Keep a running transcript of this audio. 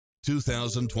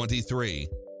2023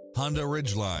 Honda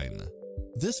Ridgeline.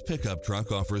 This pickup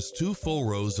truck offers 2 full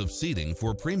rows of seating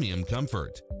for premium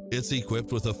comfort. It's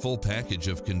equipped with a full package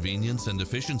of convenience and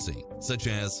efficiency, such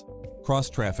as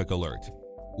cross-traffic alert,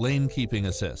 lane keeping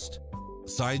assist,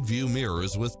 side view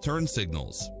mirrors with turn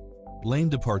signals, lane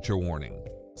departure warning,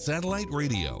 satellite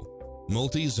radio,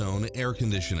 multi-zone air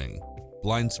conditioning,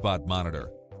 blind spot monitor,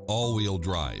 all-wheel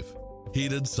drive,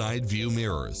 heated side view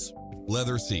mirrors,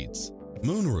 leather seats,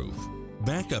 moonroof,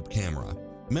 backup camera,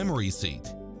 memory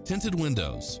seat, tinted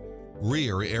windows,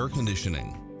 rear air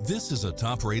conditioning. This is a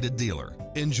top-rated dealer.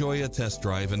 Enjoy a test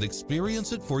drive and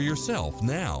experience it for yourself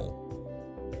now.